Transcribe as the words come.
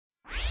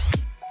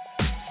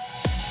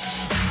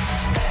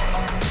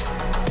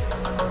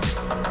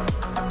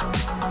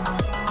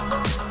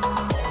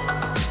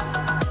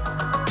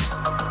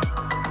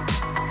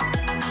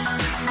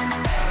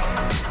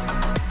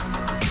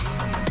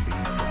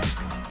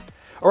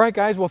All right,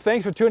 guys, well,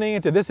 thanks for tuning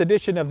into this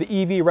edition of the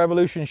EV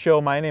Revolution Show.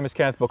 My name is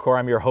Kenneth Bokor.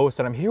 I'm your host,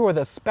 and I'm here with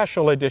a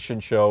special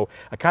edition show.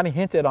 I kind of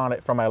hinted on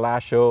it from my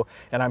last show,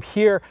 and I'm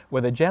here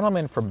with a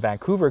gentleman from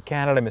Vancouver,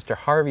 Canada, Mr.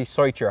 Harvey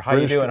Soicher. How are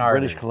you doing, Harvey?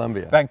 British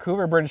Columbia.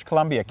 Vancouver, British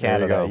Columbia,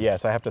 Canada. There you go.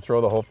 Yes, I have to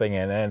throw the whole thing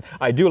in. And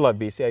I do love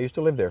BC. I used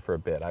to live there for a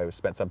bit. I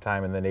spent some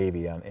time in the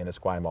Navy in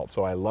Esquimalt,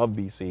 so I love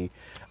BC.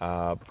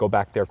 Go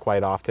back there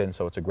quite often,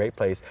 so it's a great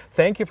place.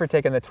 Thank you for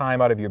taking the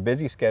time out of your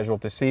busy schedule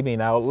to see me.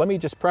 Now, let me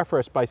just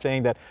preface by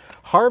saying that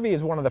Harvey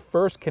is one of the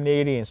first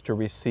Canadians to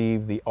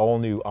receive the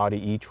all-new Audi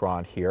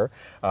e-Tron here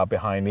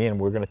behind me, and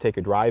we're going to take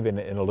a drive in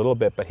a little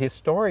bit, but his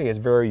story is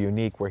very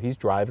unique where he's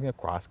driving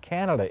across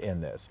Canada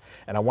in this.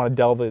 And I want to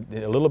delve a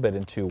little bit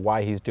into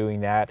why he's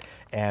doing that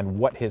and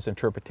what his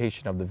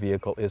interpretation of the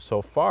vehicle is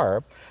so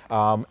far.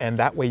 And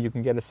that way you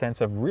can get a sense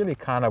of really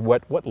kind of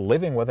what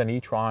living with an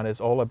e-Tron is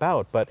all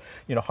about. But,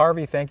 you know,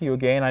 Harvey, thank you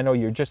again. I know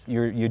you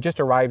just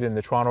arrived in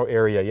the Toronto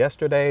area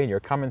yesterday and you're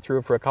coming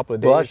through for a couple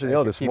of days. Well, actually,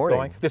 no, this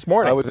morning. This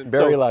morning. I was in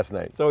Barrie last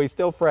night. So he's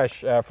still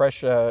fresh into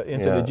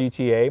the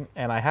GTA,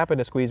 and I happened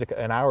to squeeze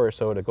an hour or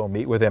so to go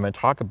meet with him and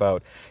talk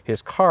about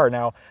his car.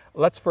 Now,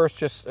 let's first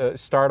just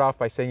start off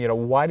by saying, you know,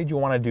 why did you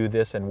want to do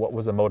this and what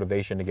was the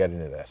motivation to get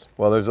into this?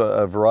 Well, there's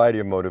a variety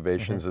of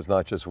motivations. It's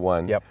not just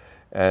one. Yep.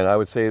 And I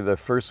would say the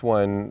first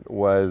one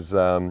was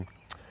my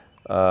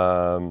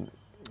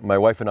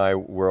wife and I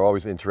were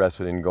always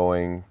interested in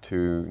going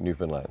to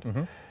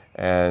Newfoundland.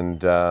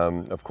 And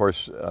of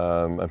course,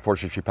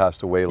 unfortunately, she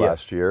passed away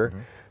last year.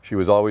 She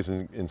was always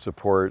in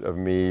support of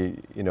me,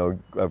 you know,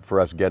 for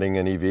us getting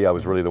an EV. I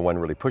was really the one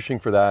really pushing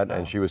for that,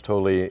 and she was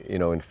totally, you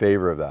know, in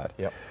favor of that.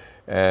 Yep.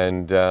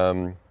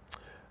 And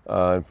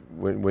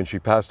when she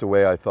passed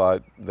away, I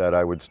thought that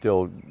I would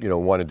still, you know,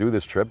 want to do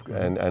this trip,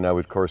 and I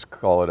would, of course,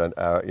 call it,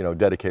 you know,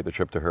 dedicate the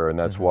trip to her, and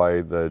that's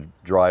why the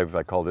drive,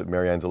 I called it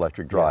Marianne's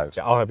Electric Drive.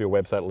 Yes. I'll have your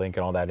website link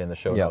and all that in the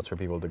show notes for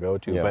people to go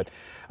to. Yeah.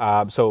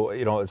 But so,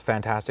 you know, it's a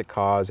fantastic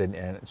cause,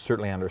 and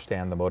certainly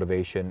understand the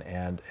motivation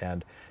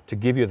and to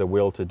give you the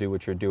will to do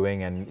what you're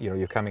doing. And, you know,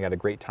 you're coming at a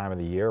great time of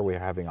the year. We're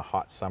having a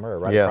hot summer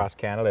right across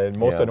Canada and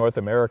most of North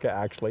America,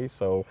 actually.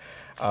 So,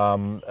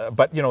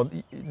 but, you know,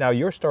 now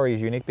your story is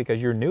unique because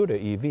you're new to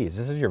EVs.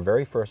 This is your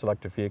very first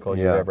electric vehicle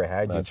you've ever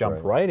had. You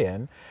jumped right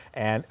in,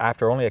 and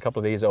after only a couple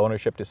of days of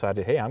ownership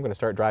decided, hey, I'm going to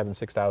start driving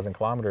 6,000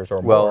 kilometers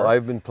or more. Well,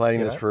 I've been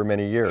planning this for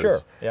many years.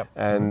 Sure. Yep.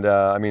 And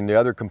I mean, the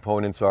other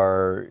components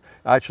are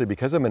actually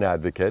because I'm an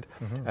advocate,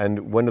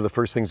 and one of the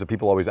first things that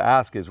people always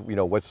ask is, you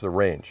know, what's the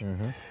range?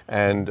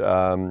 And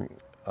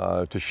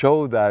to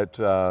show that,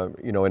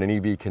 you know, an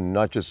EV can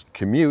not just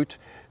commute,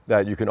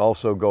 that you can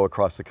also go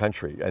across the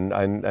country. And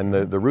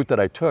the route that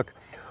I took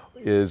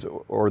is,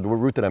 or the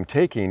route that I'm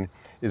taking,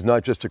 is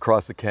not just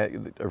across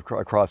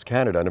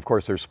Canada. And of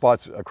course, there's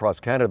spots across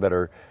Canada that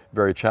are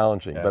very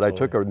challenging. Absolutely. But I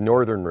took a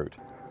northern route.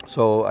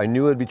 So I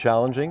knew it'd be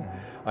challenging.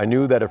 I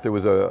knew that if there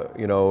was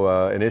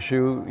an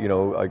issue,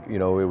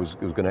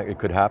 it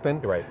could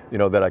happen. Right. You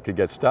know, that I could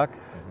get stuck.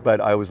 But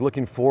I was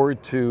looking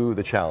forward to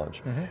the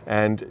challenge,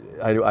 and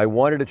I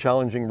wanted a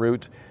challenging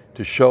route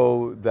to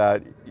show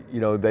that,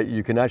 you know, that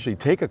you can actually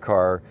take a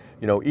car,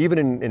 you know, even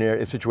in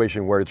a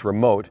situation where it's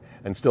remote,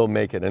 and still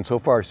make it. And so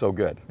far, so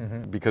good.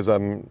 Because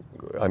I'm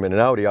in an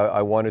Audi,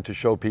 I wanted to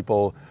show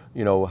people,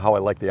 you know, how I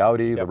like the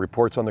Audi, the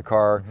reports on the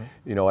car.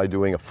 You know, I'm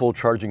doing a full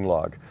charging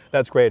log.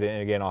 That's great,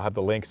 and again, I'll have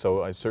the link,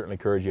 so I certainly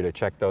encourage you to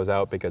check those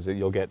out because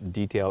you'll get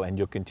detail, and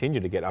you'll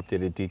continue to get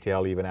updated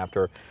detail even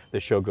after the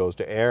show goes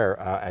to air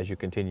as you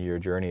continue your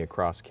journey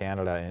across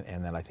Canada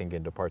and then I think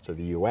into parts of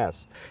the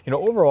US. You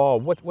know,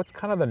 overall, what's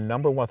kind of the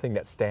number one thing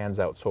that stands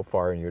out so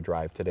far in your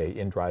drive today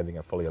in driving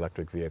a fully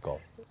electric vehicle?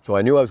 So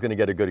I knew I was going to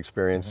get a good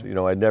experience. You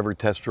know, I never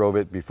test drove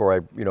it before I,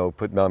 you know,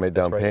 put my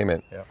down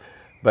payment. Yeah.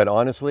 But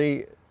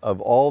honestly, of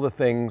all the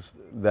things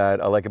that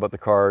I like about the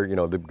car, you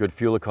know, the good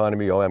fuel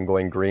economy, I'm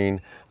going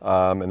green,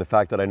 and the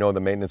fact that I know the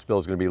maintenance bill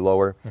is going to be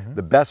lower,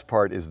 the best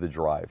part is the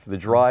drive. The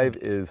drive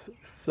is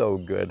so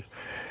good.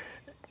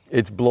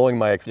 It's blowing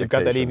my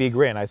expectations. You've got that EV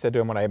grin. I said to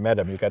him when I met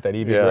him, you've got that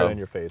EV grin on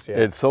your face. Yeah.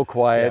 It's so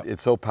quiet,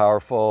 it's so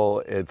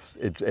powerful,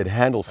 it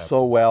handles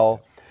so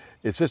well.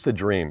 It's just a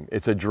dream.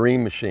 It's a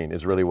dream machine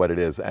is really what it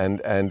is.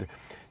 And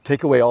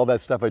take away all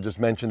that stuff I just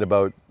mentioned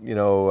about, you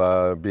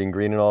know, being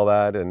green and all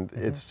that, and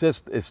it's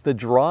the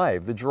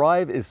drive. The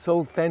drive is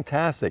so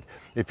fantastic.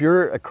 If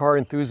you're a car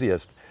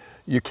enthusiast,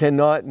 you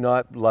cannot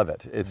not love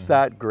it. It's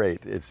that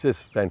great. It's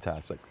just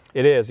fantastic.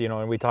 It is, you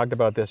know, and we talked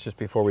about this just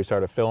before we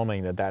started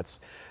filming, that's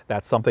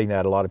something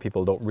that a lot of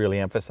people don't really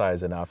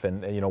emphasize enough.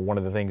 And, you know, one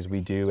of the things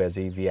we do as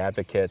EV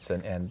advocates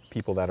and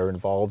people that are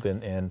involved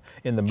in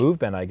the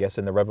movement, I guess,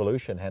 in the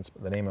revolution, hence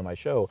the name of my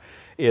show,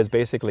 is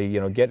basically, you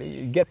know,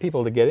 get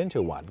people to get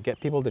into one, get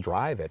people to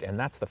drive it. And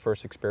that's the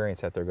first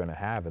experience that they're going to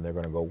have. And they're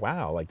going to go,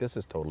 wow, like this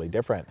is totally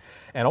different.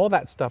 And all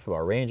that stuff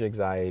about range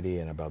anxiety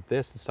and about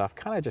this and stuff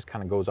kind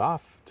of goes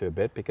off to a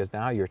bit because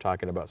now you're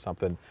talking about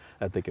something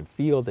that they can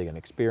feel, they can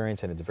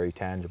experience, and it's very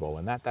tangible.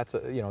 And that's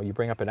you know, you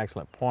bring up an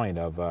excellent point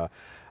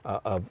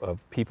of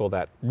people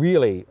that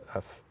really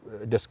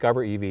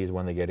discover EVs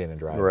when they get in and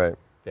drive. Right.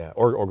 Yeah,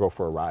 or go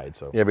for a ride.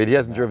 So Yeah, but he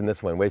hasn't driven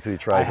this one. Wait till he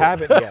tries it. I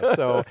haven't yet.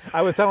 So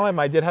I was telling him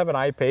I did have an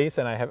I-Pace,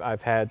 and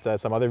I've had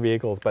some other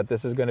vehicles, but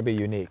this is going to be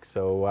unique.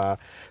 So,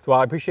 well,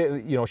 I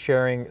appreciate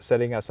sharing,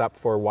 setting us up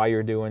for why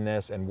you're doing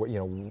this and what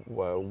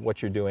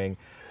what you're doing.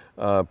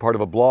 Part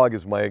of a blog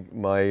is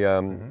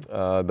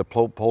the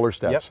Polar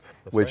Steps,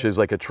 which is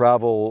like a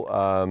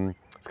travel.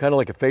 It's kind of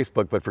like a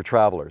Facebook, but for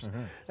travelers.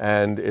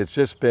 And it's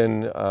just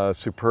been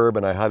superb,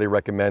 and I highly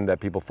recommend that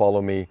people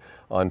follow me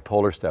on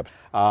Polar Steps.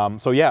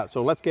 So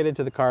let's get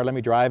into the car. Let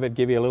me drive it,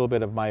 give you a little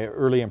bit of my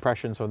early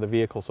impressions of the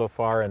vehicle so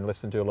far, and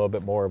listen to a little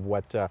bit more of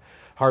what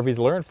Harvey's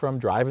learned from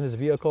driving this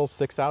vehicle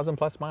 6,000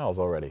 plus miles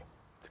already.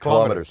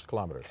 Kilometers.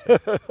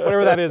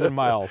 Whatever that is in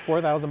miles.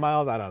 4,000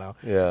 miles, I don't know.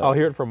 Yeah. I'll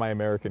hear it from my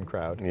American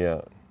crowd.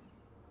 Yeah.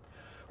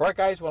 All right,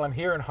 guys, well, I'm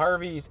here in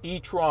Harvey's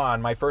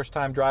e-Tron, my first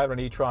time driving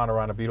an e-Tron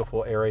around a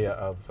beautiful area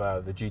of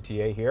the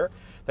GTA here.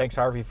 Thanks,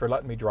 Harvey, for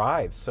letting me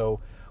drive. So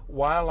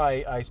while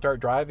I start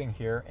driving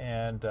here,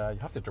 and you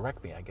have to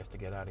direct me, I guess, to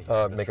get out of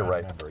here. Make a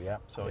right. Remember, yeah.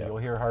 So you'll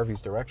hear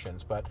Harvey's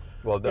directions. But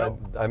well,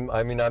 I'm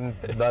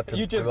not.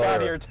 You just familiar.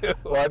 got here too.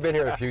 Well, I've been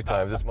here a few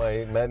times. It's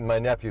my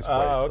nephew's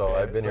place, okay. so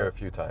I've been here a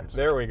few times.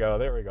 There we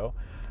go.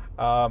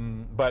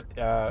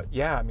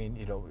 Yeah, I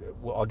mean,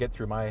 I'll get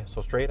through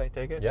so straight, I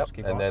take it? Yep,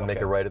 and then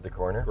make a right at the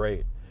corner.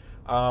 Great.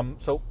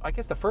 So I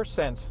guess the first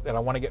sense that I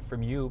want to get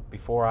from you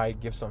before I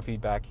give some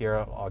feedback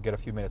here, I'll get a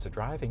few minutes of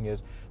driving,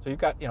 is, so you've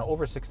got,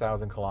 over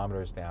 6,000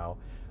 kilometers now.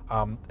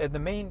 And the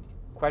main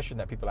question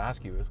that people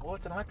ask you is, well,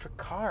 it's an electric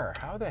car.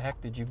 How the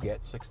heck did you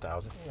get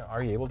 6,000?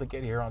 Are you able to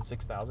get here on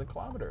 6,000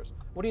 kilometers?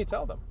 What do you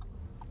tell them?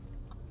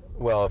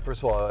 Well,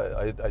 first of all,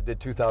 I did a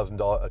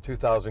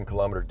 2,000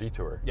 kilometer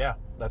detour. Yeah,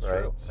 that's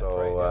right? true. So, that's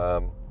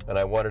right, and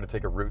I wanted to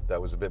take a route that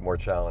was a bit more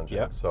challenging.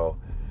 Yeah. So,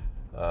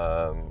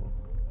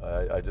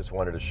 I just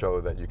wanted to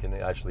show that you can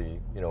actually,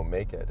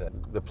 make it.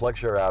 And the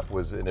PlugShare app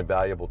was an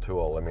invaluable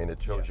tool. I mean,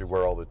 it shows you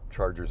where all the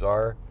chargers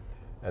are,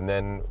 and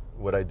then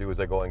what I do is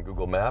I go on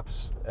Google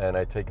Maps and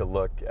I take a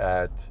look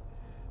at,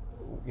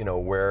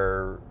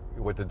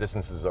 what the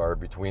distances are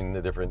between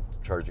the different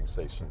charging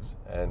stations.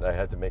 And I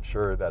had to make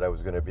sure that I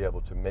was going to be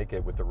able to make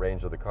it with the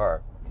range of the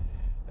car.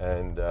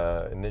 And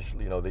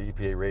initially, the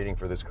EPA rating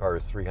for this car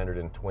is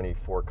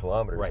 324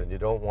 kilometers, right. And you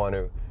don't want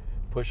to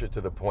push it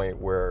to the point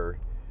where,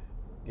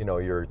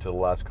 you're to the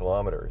last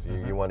kilometers.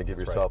 You want to give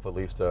yourself at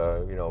least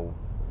a,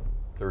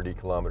 30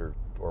 kilometer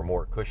or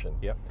more cushion.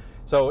 Yep.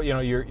 So,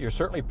 you're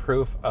certainly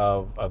proof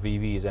of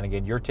EVs, and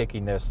again, you're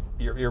taking this,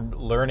 you're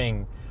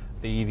learning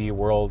the EV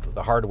world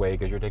the hard way,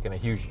 because you're taking a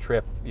huge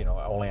trip,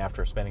 only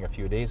after spending a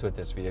few days with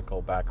this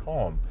vehicle back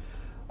home.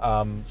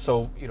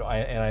 So,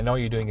 I know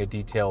you're doing a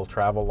detailed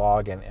travel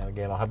log, and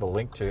again, I'll have a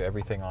link to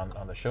everything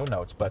on the show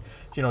notes, but,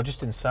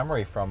 just in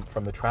summary from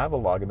the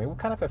travel log, I mean, what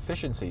kind of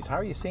efficiencies, how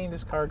are you seeing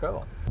this car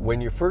go?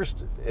 When you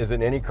first, as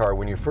in any car,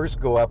 when you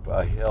first go up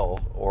a hill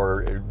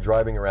or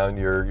driving around,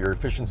 your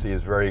efficiency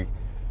is very,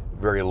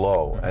 very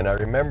low. And I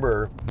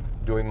remember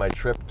doing my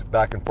trip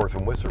back and forth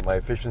from Whistler, my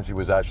efficiency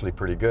was actually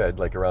pretty good,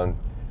 like around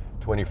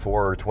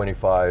 24 or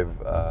 25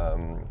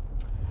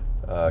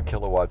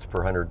 kilowatts per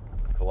 100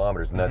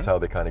 kilometers, and that's how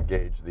they kind of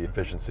gauge the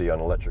efficiency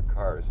on electric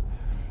cars.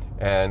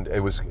 And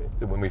it was,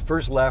 when we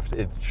first left,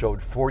 it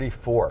showed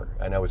 44,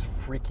 and I was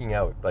freaking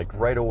out, like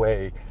right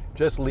away,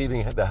 just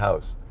leaving the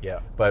house. Yeah.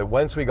 But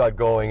once we got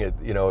going,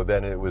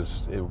 then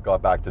it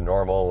got back to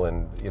normal,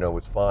 and it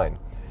was fine.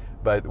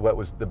 But what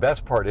was the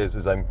best part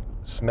is I'm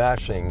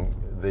smashing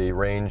the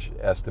range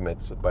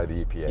estimates by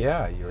the EPA.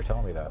 Yeah, you were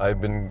telling me that.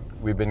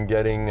 We've been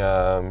getting,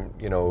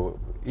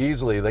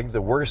 easily, like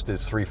the worst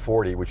is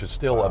 340, which is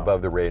still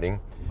above the rating.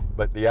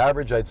 But the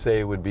average, I'd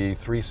say, would be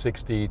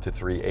 360 to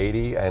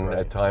 380, and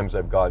at times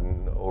I've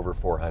gotten over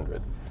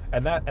 400.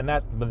 And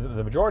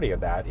the majority of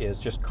that is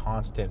just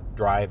constant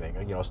driving,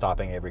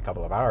 stopping every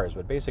couple of hours,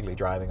 but basically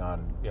driving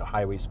on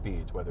highway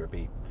speeds, whether it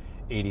be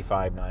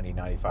 85, 90,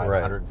 95,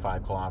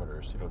 105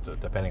 kilometers,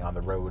 depending on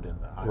the road and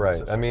the highway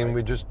system. I mean,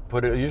 we just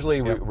put it,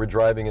 usually we're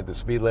driving at the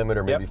speed limit,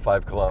 or maybe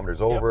 5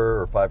 kilometers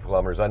over or 5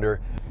 kilometers under.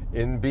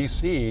 In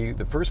BC,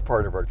 the first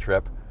part of our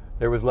trip,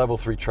 there was level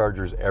 3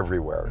 chargers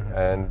everywhere,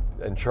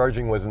 and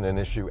charging wasn't an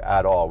issue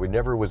at all. We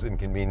never was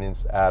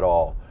inconvenienced at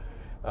all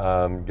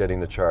getting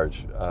the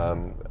charge.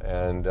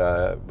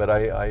 But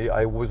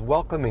I was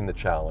welcoming the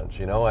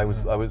challenge. I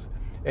was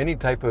any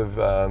type of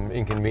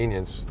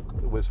inconvenience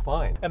was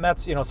fine. And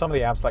that's, some of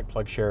the apps like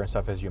PlugShare and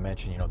stuff, as you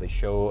mentioned, they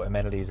show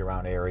amenities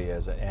around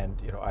areas, and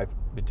I've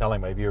been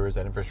telling my viewers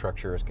that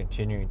infrastructure is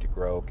continuing to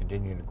grow,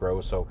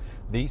 so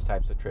these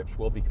types of trips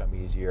will become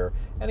easier.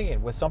 And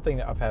again, with something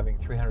of having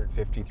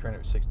 350,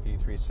 360,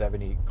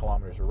 370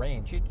 kilometers of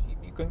range, you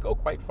can go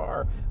quite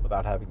far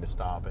without having to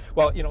stop.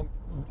 Well,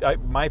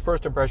 my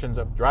first impressions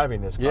of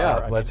driving this car,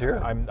 yeah, let's hear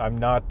it. I'm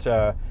not,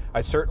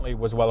 I certainly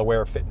was well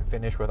aware of fit and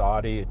finish with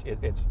Audi.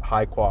 It's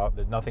high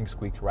quality, nothing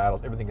squeaks,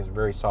 rattles, everything is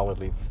very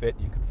solidly fit.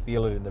 You can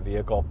feel it in the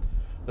vehicle.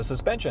 The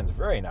suspension's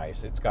very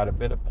nice. It's got a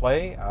bit of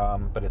play,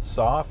 but it's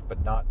soft,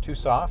 but not too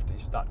soft.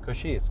 It's not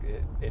cushy.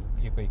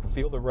 You can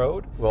feel the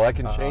road. Well, I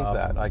can change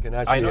that. I can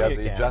actually have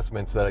the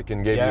adjustments that I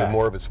can give you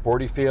more of a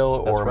sporty feel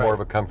or more of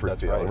a comfort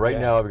feel. And right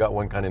now I've got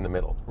one kind of in the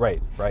middle.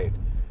 Right, right.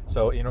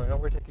 So,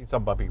 we're taking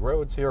some bumpy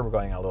roads here. We're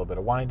going on a little bit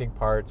of winding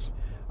parts.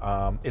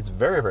 It's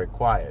very, very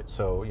quiet.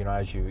 So,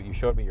 as you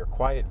showed me your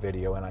quiet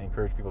video, and I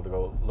encourage people to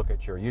go look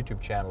at your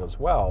YouTube channel as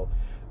well.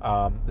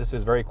 This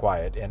is very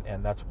quiet,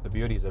 and that's the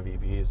beauties of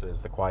EVs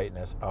is the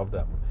quietness of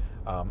them.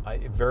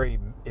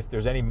 If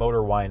there's any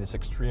motor whine, it's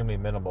extremely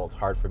minimal. It's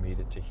hard for me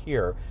to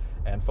hear.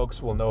 And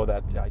folks will know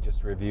that I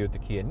just reviewed the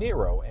Kia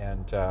Niro,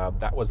 and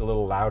that was a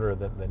little louder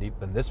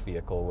than this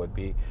vehicle would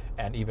be,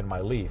 and even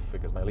my Leaf,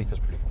 because my Leaf is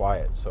pretty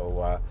quiet.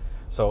 So,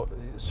 so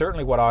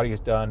certainly what Audi has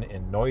done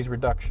in noise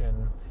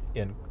reduction,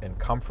 in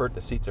comfort,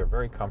 the seats are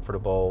very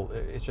comfortable.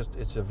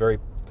 It's a very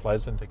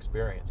pleasant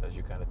experience, as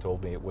you kind of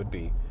told me it would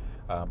be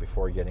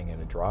before getting in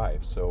a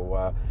drive.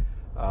 So,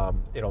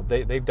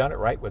 they've done it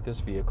right with this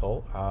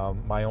vehicle.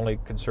 My only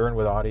concern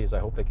with Audi is I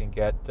hope they can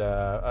get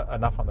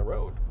enough on the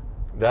road.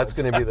 That's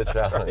going to be the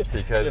challenge, right?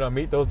 because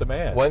meet those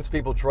demands. Once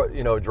people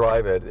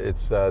drive it,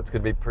 it's going to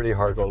be pretty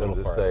hard for them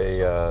to say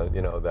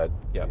that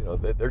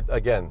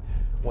again,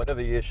 one of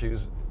the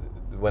issues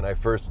when I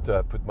first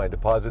put my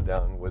deposit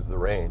down was the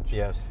range.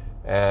 Yes.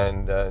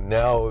 And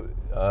now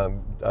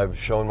I've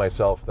shown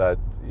myself that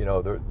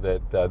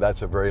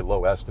that's a very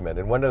low estimate.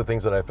 And one of the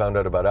things that I found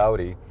out about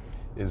Audi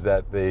is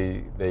that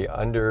they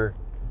under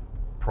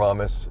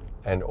promise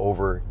and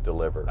over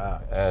deliver,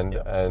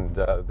 and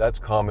that's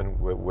common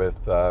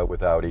with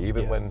Audi.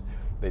 Even when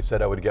they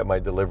said I would get my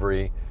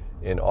delivery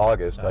in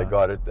August, I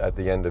got it at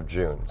the end of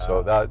June.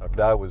 So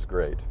that was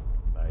great.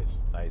 Nice,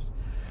 nice.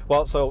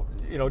 Well, so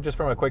just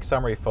from a quick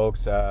summary,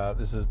 folks,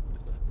 this is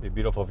a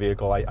beautiful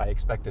vehicle. I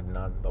expected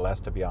none the less,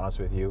 to be honest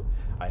with you.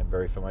 I am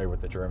very familiar with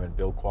the German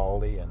build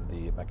quality and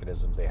the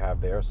mechanisms they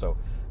have there. So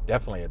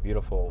definitely a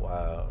beautiful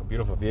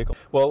vehicle.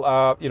 Well,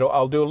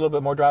 I'll do a little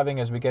bit more driving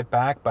as we get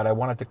back, but I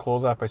wanted to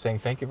close off by saying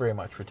thank you very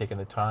much for taking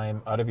the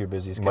time out of your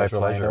busy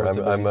schedule. My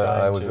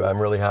pleasure. I'm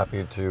really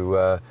happy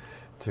to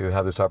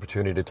have this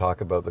opportunity to talk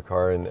about the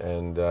car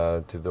and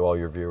to all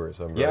your viewers.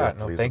 I'm really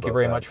pleased thank you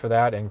very about much for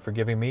that, and for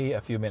giving me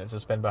a few minutes to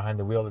spend behind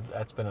the wheel.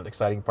 That's been an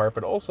exciting part,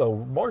 but also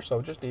more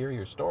so just to hear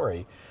your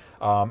story.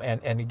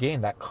 And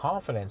again, that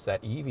confidence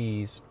that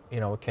EVs,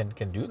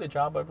 can do the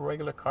job of a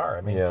regular car.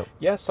 I mean,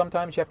 yes,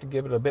 sometimes you have to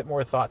give it a bit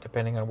more thought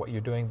depending on what you're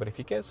doing, but if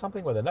you get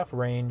something with enough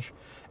range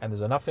and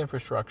there's enough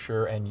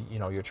infrastructure and,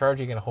 you're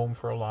charging at home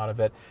for a lot of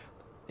it,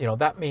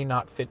 that may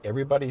not fit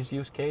everybody's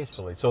use case.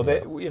 So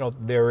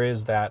there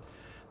is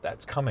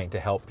that's coming to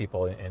help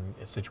people in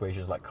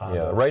situations like condos.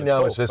 Yeah, right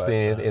now it's just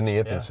in the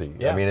infancy.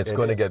 I mean, it's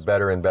going to get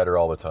better and better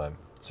all the time.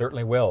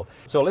 Certainly will.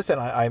 So listen,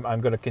 I'm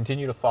going to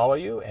continue to follow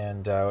you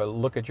and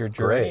look at your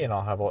journey, and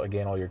I'll have,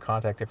 again, all your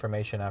contact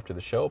information after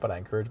the show, but I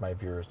encourage my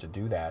viewers to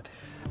do that.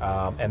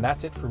 And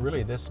that's it for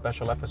really this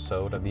special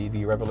episode of the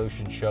EV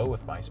Revolution Show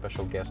with my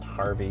special guest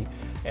Harvey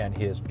and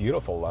his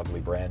beautiful,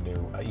 lovely, brand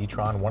new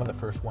e-Tron, one of the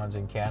first ones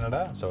in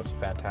Canada. So it's a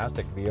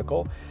fantastic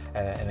vehicle,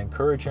 and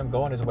encourage him,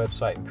 go on his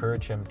website,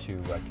 encourage him to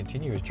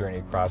continue his journey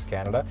across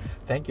Canada.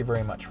 Thank you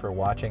very much for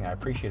watching. I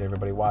appreciate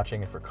everybody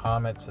watching, and for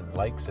comments and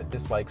likes and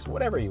dislikes,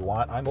 whatever you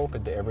want. I'm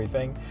open to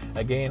everything.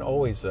 Again,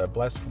 always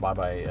blessed by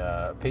my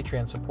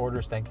Patreon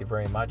supporters. Thank you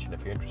very much. And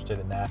if you're interested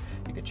in that,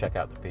 you can check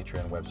out the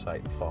Patreon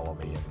website and follow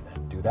me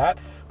and do that.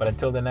 But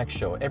until the next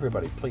show,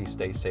 everybody, please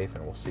stay safe,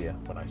 and we'll see you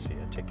when I see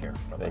you. Take care.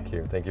 Bye-bye. Thank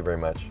you. Thank you very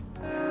much.